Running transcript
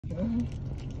Mhm.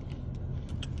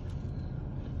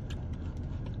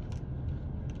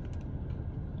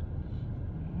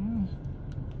 Mhm.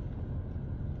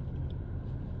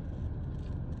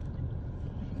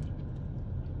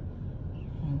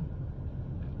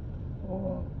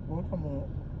 Oh, guacamole.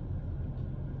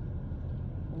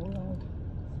 Wow.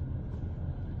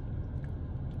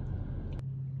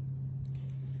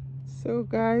 So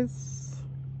guys,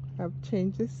 I've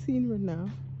changed the scenery now.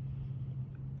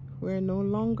 We're no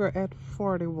longer at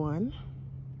 41.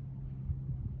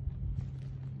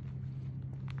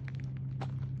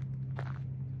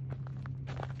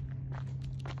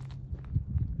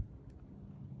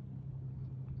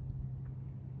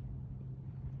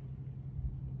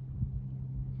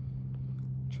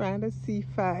 Trying to see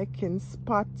if I can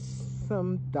spot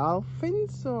some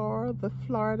dolphins or the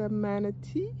Florida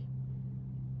manatee.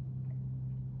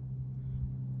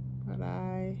 But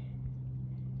I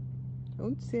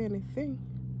don't see anything.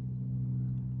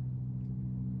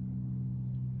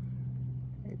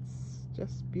 It's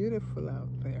just beautiful out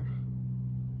there.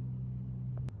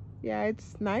 Yeah,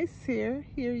 it's nice here.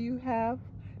 Here you have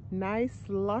nice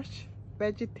lush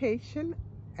vegetation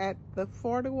at the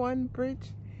 41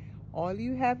 bridge. All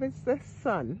you have is the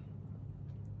sun.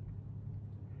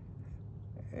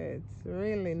 It's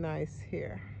really nice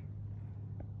here.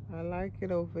 I like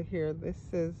it over here. This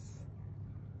is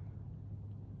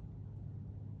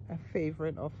a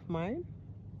favorite of mine.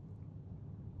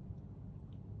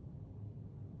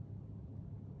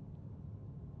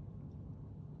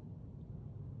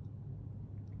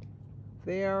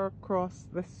 They are across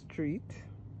the street.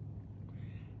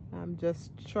 I'm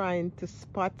just trying to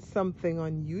spot something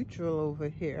unusual over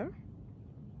here.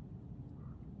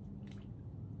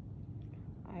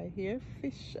 I hear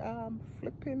fish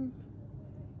flipping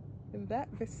in that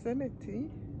vicinity.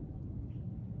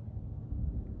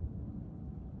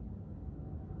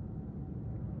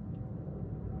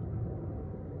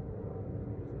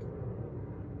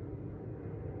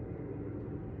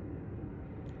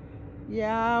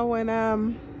 Yeah, when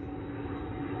I'm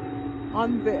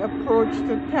on the approach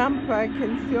to Tampa, I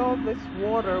can see all this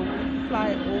water. We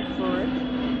fly over it.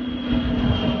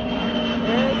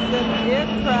 There's an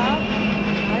aircraft.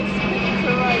 Nice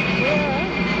picture right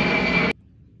there.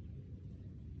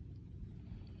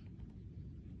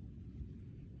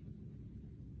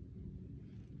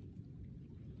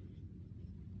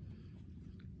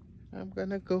 I'm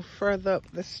gonna go further up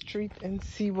the street and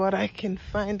see what I can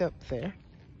find up there.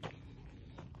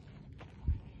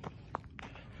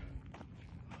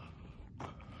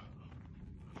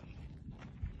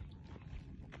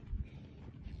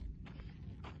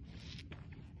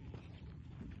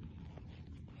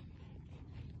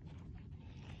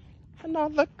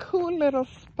 Another cool little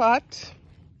spot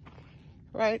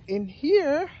right in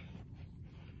here.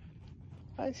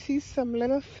 I see some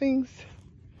little things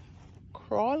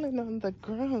crawling on the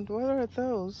ground. What are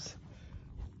those?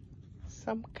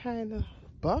 Some kind of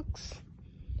bugs?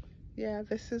 Yeah,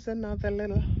 this is another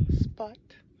little spot.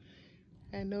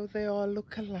 I know they all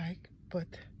look alike, but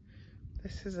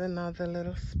this is another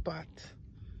little spot.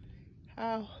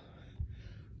 Oh,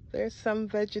 there's some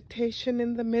vegetation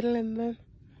in the middle and then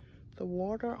the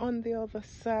water on the other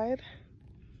side.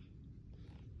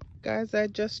 Guys, I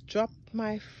just dropped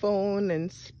my phone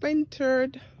and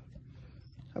splintered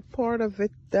a part of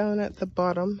it down at the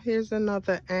bottom. Here's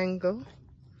another angle.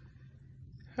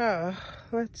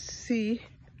 Let's see.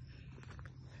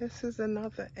 This is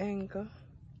another angle.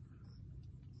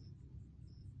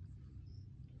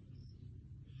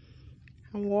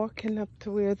 I'm walking up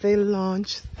to where they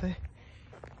launched the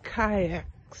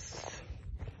kayaks.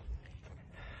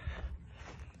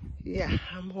 Yeah,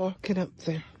 I'm walking up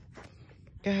there.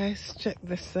 Guys, check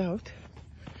this out.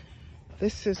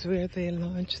 This is where they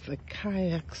launched the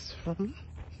kayaks from.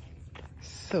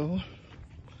 So,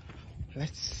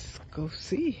 let's go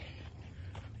see.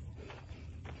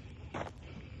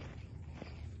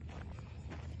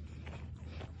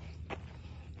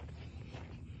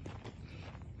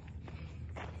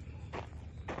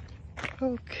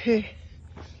 Okay,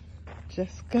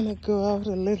 just gonna go out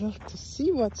a little to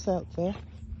see what's out there.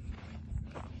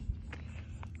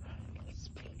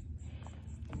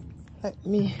 Let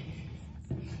me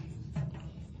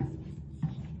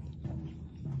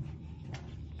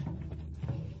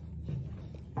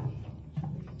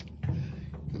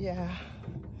yeah,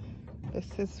 this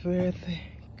is where the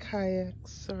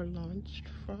kayaks are launched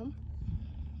from.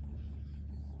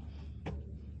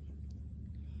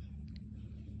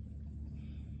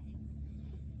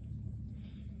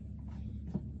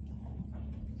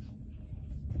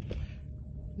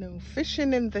 No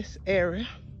fishing in this area.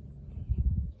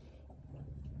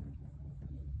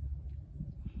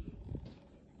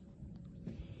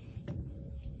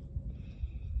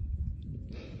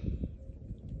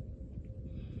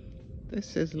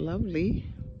 This is lovely.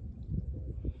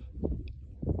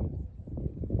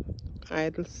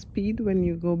 Idle speed when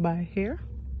you go by here.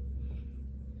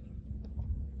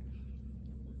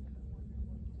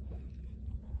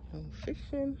 No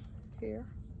fishing here.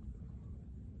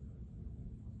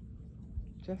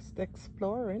 Just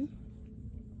exploring.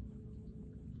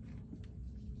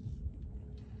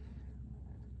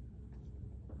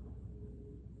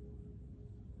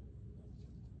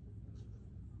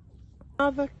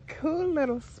 Another cool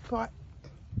little spot.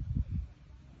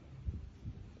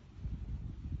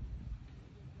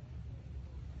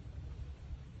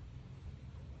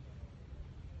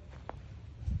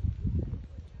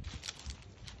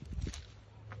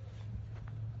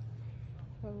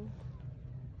 Oh,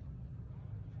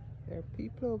 there are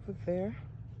people over there.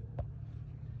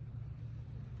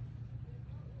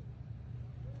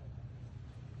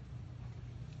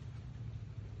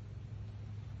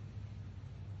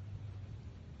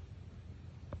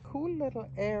 Cool little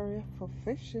area for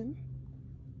fishing.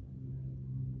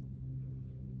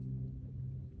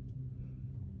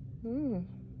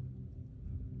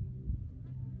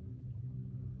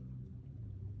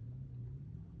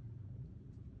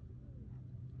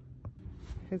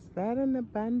 Is that an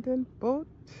abandoned boat?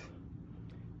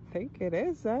 I think it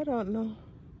is. I don't know.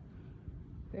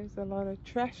 There's a lot of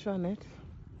trash on it.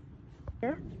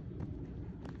 Here.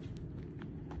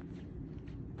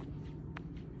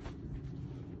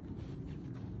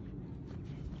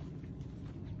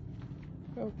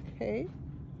 Okay.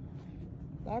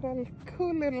 A lot of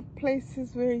cool little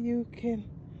places where you can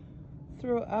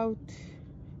throw out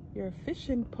your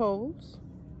fishing poles.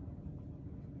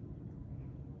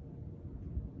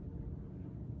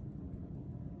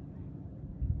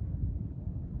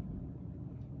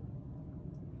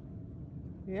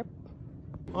 Yep.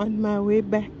 On my way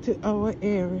back to our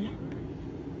area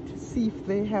to see if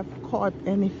they have caught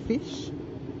any fish.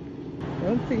 I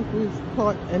don't think we've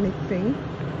caught anything.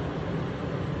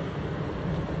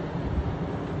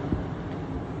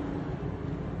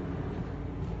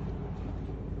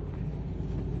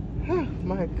 Oh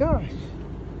my gosh.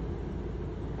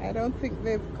 I don't think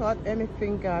they've caught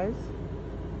anything, guys.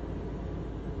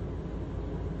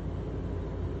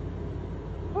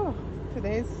 Oh,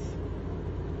 today's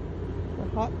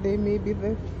a hot day. Maybe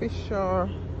the fish are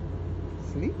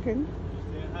sleeping.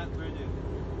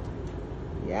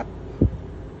 Yep.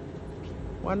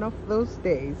 One of those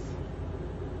days.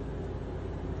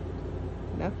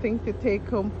 Nothing to take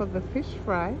home for the fish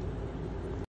fry.